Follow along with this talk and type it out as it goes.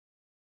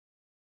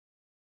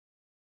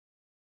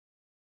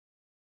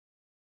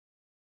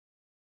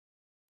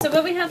So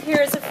what we have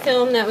here is a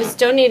film that was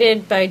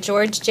donated by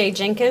George J.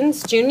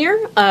 Jenkins,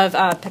 Jr. of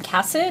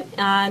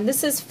Pecasset.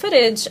 This is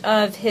footage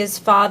of his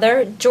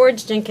father,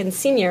 George Jenkins,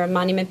 Sr. of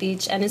Monument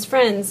Beach, and his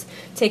friends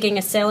taking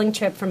a sailing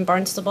trip from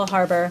Barnstable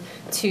Harbor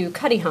to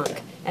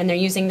Cuttyhunk, and they're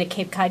using the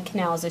Cape Cod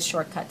Canal as a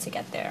shortcut to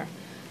get there.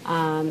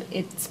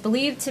 It's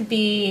believed to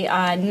be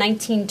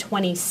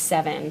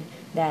 1927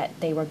 that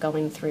they were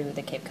going through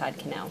the Cape Cod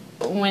Canal.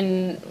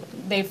 When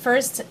they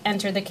first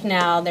enter the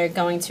canal, they're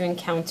going to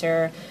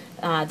encounter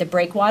the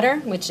breakwater,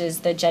 which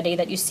is the jetty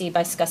that you see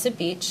by Scusset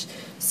Beach.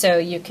 So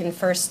you can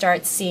first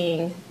start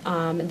seeing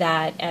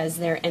that as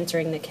they're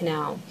entering the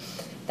canal.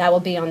 That will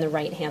be on the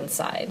right-hand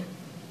side.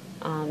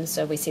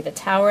 So we see the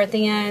tower at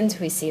the end,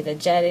 we see the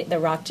jetty, the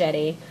rock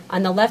jetty.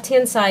 On the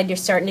left-hand side, you're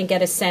starting to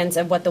get a sense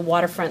of what the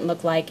waterfront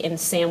looked like in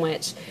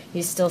Sandwich.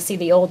 You still see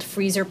the old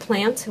freezer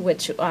plant,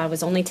 which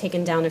was only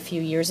taken down a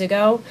few years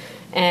ago,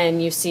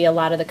 and you see a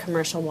lot of the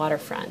commercial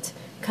waterfront.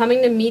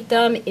 Coming to meet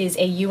them is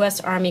a U.S.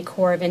 Army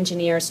Corps of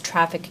Engineers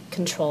traffic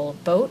control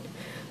boat.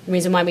 The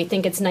reason why we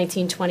think it's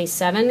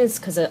 1927 is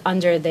because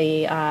under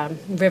the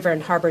River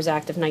and Harbors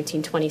Act of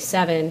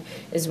 1927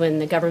 is when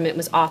the government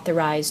was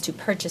authorized to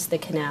purchase the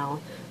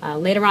canal.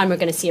 Later on, we're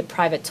going to see a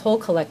private toll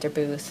collector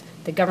booth.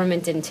 The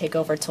government didn't take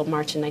over until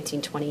March in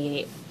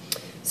 1928.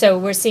 So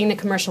we're seeing the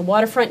commercial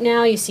waterfront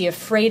now. You see a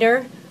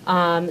freighter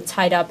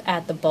tied up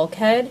at the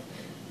bulkhead.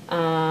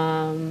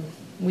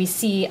 We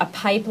see a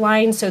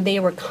pipeline, so they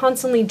were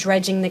constantly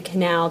dredging the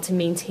canal to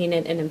maintain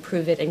it and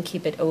improve it and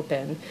keep it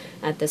open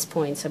at this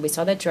point. So we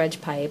saw that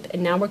dredge pipe,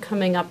 and now we're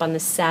coming up on the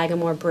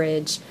Sagamore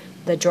Bridge,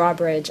 the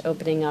drawbridge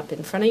opening up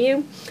in front of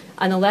you.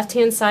 On the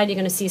left-hand side, you're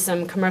going to see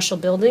some commercial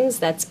buildings.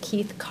 That's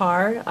Keith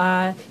Car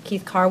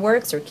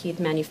Works, or Keith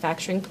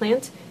Manufacturing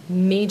Plant,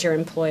 major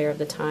employer of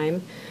the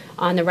time.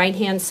 On the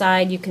right-hand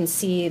side, you can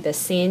see the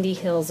sandy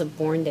hills of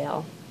Bourne.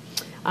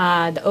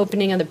 The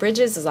opening of the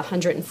bridges is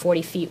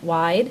 140 feet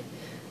wide.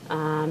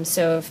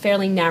 So a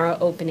fairly narrow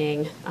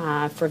opening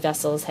for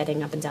vessels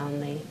heading up and down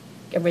the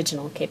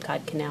original Cape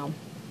Cod Canal.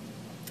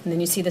 And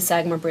then you see the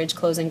Sagamore Bridge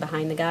closing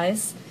behind the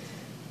guys.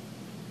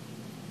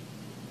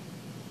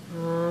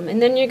 And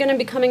then you're going to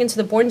be coming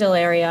into the Bourneville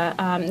area.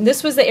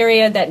 This was the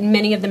area that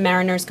many of the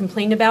mariners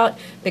complained about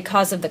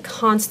because of the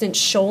constant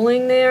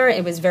shoaling there.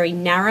 It was very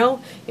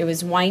narrow. It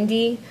was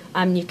windy.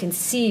 You can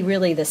see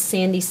really the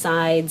sandy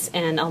sides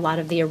and a lot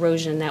of the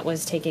erosion that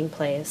was taking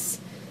place.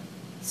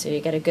 So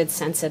you get a good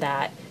sense of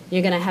that.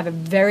 You're going to have a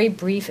very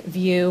brief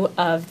view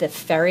of the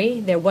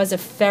ferry. There was a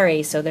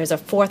ferry, so there's a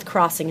fourth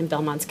crossing in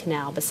Belmont's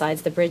Canal.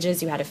 Besides the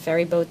bridges, you had a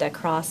ferry boat that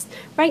crossed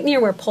right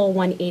near where pole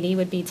 180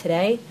 would be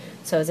today.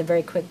 So it was a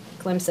very quick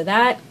glimpse of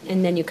that.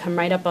 And then you come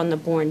right up on the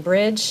Bourne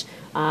Bridge.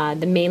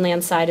 The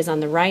mainland side is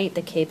on the right,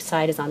 the Cape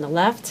side is on the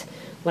left.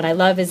 What I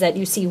love is that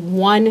you see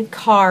one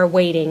car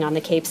waiting on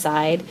the Cape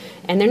side,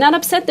 and they're not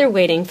upset they're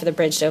waiting for the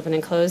bridge to open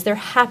and close. They're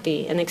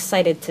happy and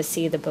excited to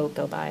see the boat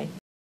go by.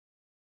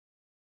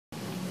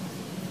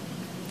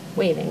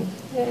 Waving.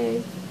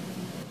 Yay.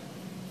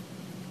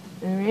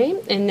 All right,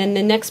 and then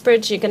the next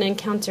bridge you're going to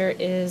encounter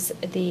is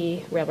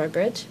the railroad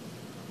bridge.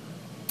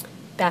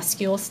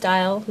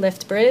 Bascule-style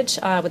lift bridge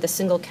with a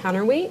single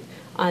counterweight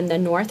on the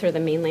north or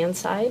the mainland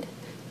side.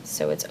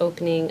 So it's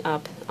opening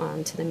up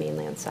onto the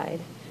mainland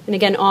side. And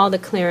again, all the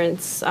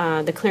clearance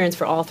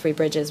for all three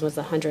bridges was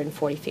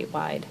 140 feet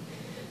wide.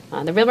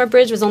 The railroad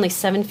bridge was only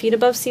 7 feet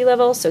above sea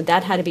level, so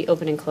that had to be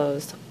open and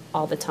closed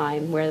all the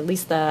time, where at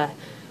least the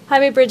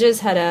highway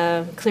bridges had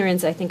a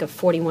clearance, I think, of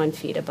 41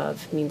 feet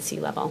above mean sea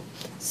level,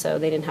 so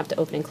they didn't have to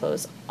open and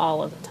close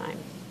all of the time.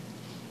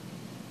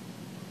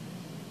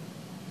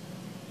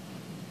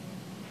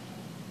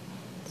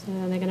 So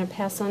they're going to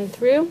pass on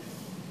through.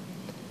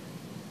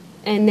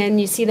 And then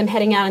you see them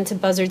heading out into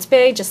Buzzards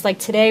Bay, just like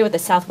today with the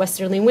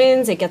southwesterly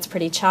winds. It gets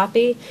pretty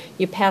choppy.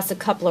 You pass a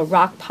couple of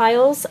rock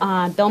piles.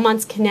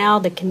 Belmont's Canal,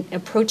 the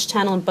approach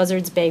channel in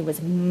Buzzards Bay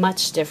was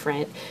much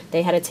different.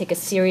 They had to take a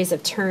series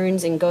of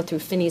turns and go through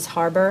Finney's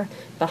Harbor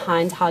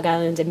behind Hog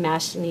Island and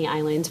Mashpee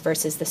Island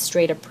versus the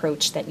straight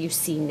approach that you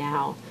see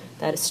now.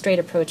 That straight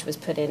approach was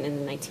put in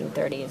the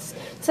 1930s.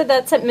 So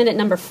that's at minute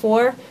number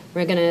 4.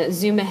 We're going to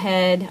zoom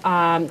ahead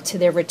to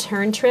their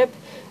return trip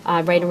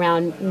right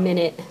around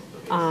minute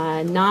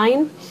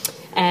 9,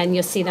 and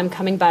you'll see them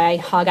coming by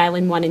Hog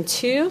Island 1 and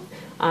 2.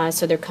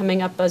 So they're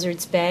coming up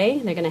Buzzards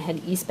Bay. They're going to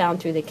head eastbound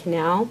through the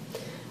canal.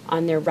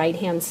 On their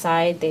right-hand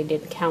side, they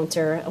did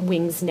encounter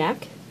Wings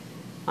Neck,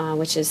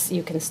 which is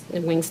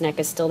Wings Neck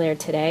is still there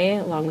today,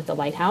 along with the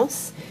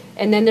lighthouse.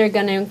 And then they're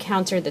going to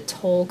encounter the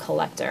toll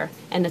collector.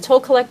 And the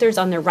toll collector is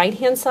on their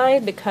right-hand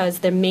side because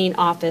the main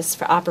office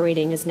for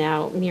operating is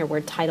now near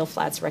where Tidal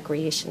Flats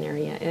Recreation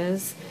Area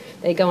is.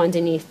 They go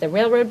underneath the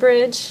railroad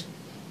bridge,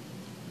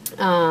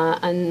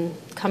 and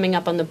coming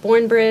up on the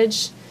Bourne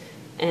Bridge,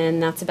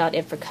 and that's about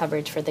it for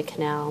coverage for the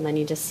canal. And then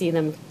you just see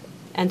them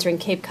entering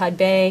Cape Cod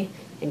Bay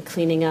and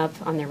cleaning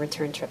up on their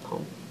return trip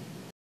home.